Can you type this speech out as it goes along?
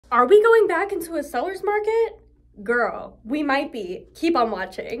Are we going back into a seller's market? Girl, we might be. Keep on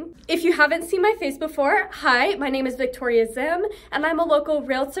watching. If you haven't seen my face before, hi, my name is Victoria Zim, and I'm a local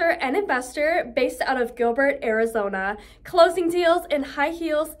realtor and investor based out of Gilbert, Arizona. Closing deals in high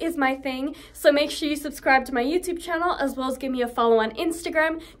heels is my thing, so make sure you subscribe to my YouTube channel as well as give me a follow on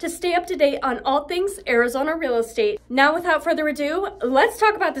Instagram to stay up to date on all things Arizona real estate. Now, without further ado, let's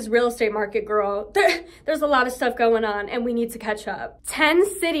talk about this real estate market, girl. There's a lot of stuff going on and we need to catch up.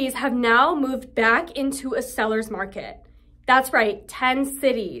 10 cities have now moved back into a seller's market. That's right, 10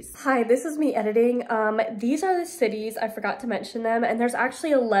 cities. Hi, this is me editing. These are the cities, I forgot to mention them, and there's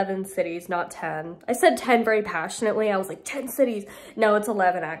actually 11 cities, not 10. I said 10 very passionately. I was like, 10 cities. No, it's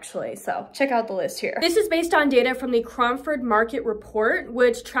 11 actually, so check out the list here. This is based on data from the Cromford Market Report,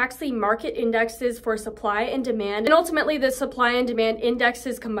 which tracks the market indexes for supply and demand, and ultimately the supply and demand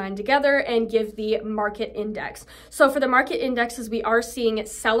indexes combined together and give the market index. So for the market indexes, we are seeing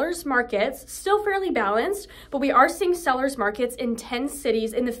sellers markets, still fairly balanced, but we are seeing sellers markets in 10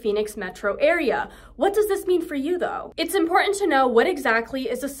 cities in the Phoenix metro area. What does this mean for you though? It's important to know what exactly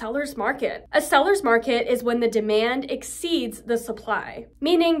is a seller's market. A seller's market is when the demand exceeds the supply,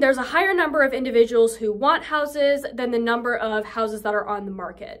 meaning there's a higher number of individuals who want houses than the number of houses that are on the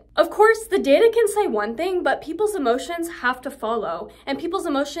market. Of course, the data can say one thing, but people's emotions have to follow, and people's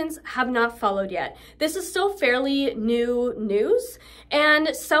emotions have not followed yet. This is still fairly new news,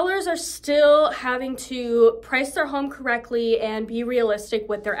 and sellers are still having to price their home correctly and be realistic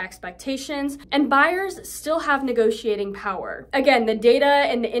with their expectations, and buyers still have negotiating power. Again, the data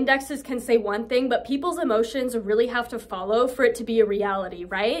and the indexes can say one thing, but people's emotions really have to follow for it to be a reality,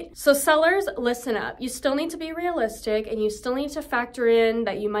 right? So sellers, listen up. You still need to be realistic, and you still need to factor in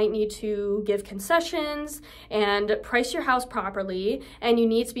that you might need to give concessions and price your house properly, and you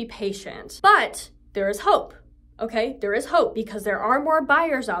need to be patient. But there is hope. Okay, there is hope because there are more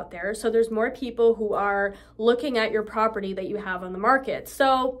buyers out there. So there's more people who are looking at your property that you have on the market.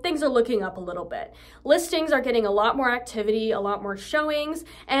 So things are looking up a little bit. Listings are getting a lot more activity, a lot more showings.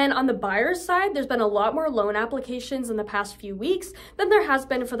 And on the buyer's side, there's been a lot more loan applications in the past few weeks than there has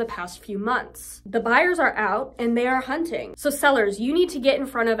been for the past few months. The buyers are out and they are hunting. So sellers, you need to get in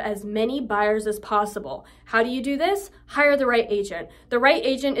front of as many buyers as possible. How do you do this? Hire the right agent. The right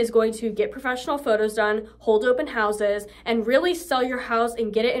agent is going to get professional photos done, hold open houses, and really sell your house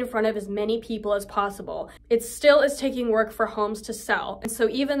and get it in front of as many people as possible. It still is taking work for homes to sell. And so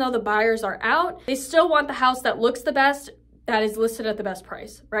even though the buyers are out, they still want the house that looks the best, that is listed at the best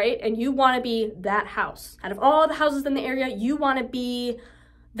price, right? And you want to be that house. Out of all the houses in the area, you want to be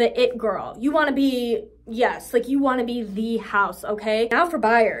the it girl. You want to be, yes, like you want to be the house, okay? Now for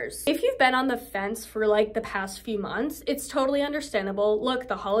buyers. If you've been on the fence for like the past few months, it's totally understandable. Look,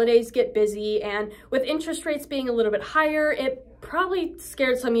 the holidays get busy, and with interest rates being a little bit higher, it probably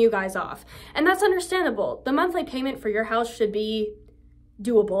scared some of you guys off. And that's understandable. The monthly payment for your house should be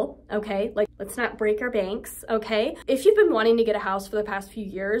doable, okay? Like, let's not break our banks, okay? If you've been wanting to get a house for the past few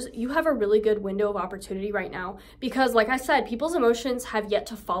years, you have a really good window of opportunity right now because, like I said, people's emotions have yet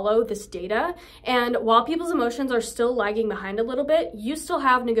to follow this data. And while people's emotions are still lagging behind a little bit, you still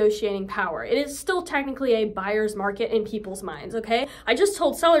have negotiating power. It is still technically a buyer's market in people's minds, okay? I just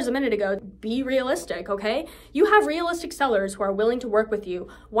told sellers a minute ago, be realistic, okay? You have realistic sellers who are willing to work with you.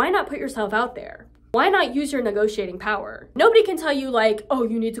 Why not put yourself out there? Why not use your negotiating power? Nobody can tell you like, oh,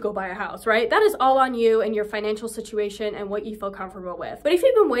 you need to go buy a house, right? That is all on you and your financial situation and what you feel comfortable with. But if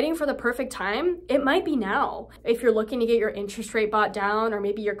you've been waiting for the perfect time, it might be now. If you're looking to get your interest rate bought down or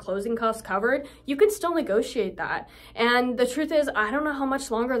maybe your closing costs covered, you can still negotiate that. And the truth is, I don't know how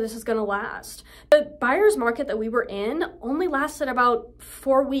much longer this is gonna last. The buyer's market that we were in only lasted about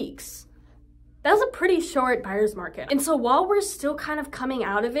 4 weeks. That was a pretty short buyer's market. And so while we're still kind of coming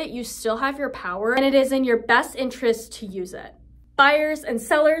out of it, you still have your power and it is in your best interest to use it. Buyers and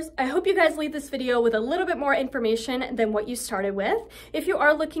sellers, I hope you guys leave this video with a little bit more information than what you started with. If you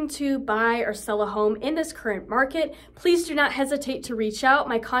are looking to buy or sell a home in this current market, please do not hesitate to reach out.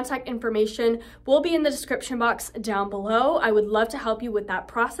 My contact information will be in the description box down below. I would love to help you with that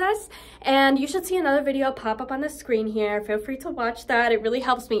process. And you should see another video pop up on the screen here. Feel free to watch that. It really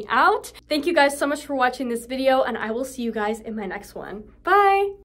helps me out. Thank you guys so much for watching this video, and I will see you guys in my next one. Bye!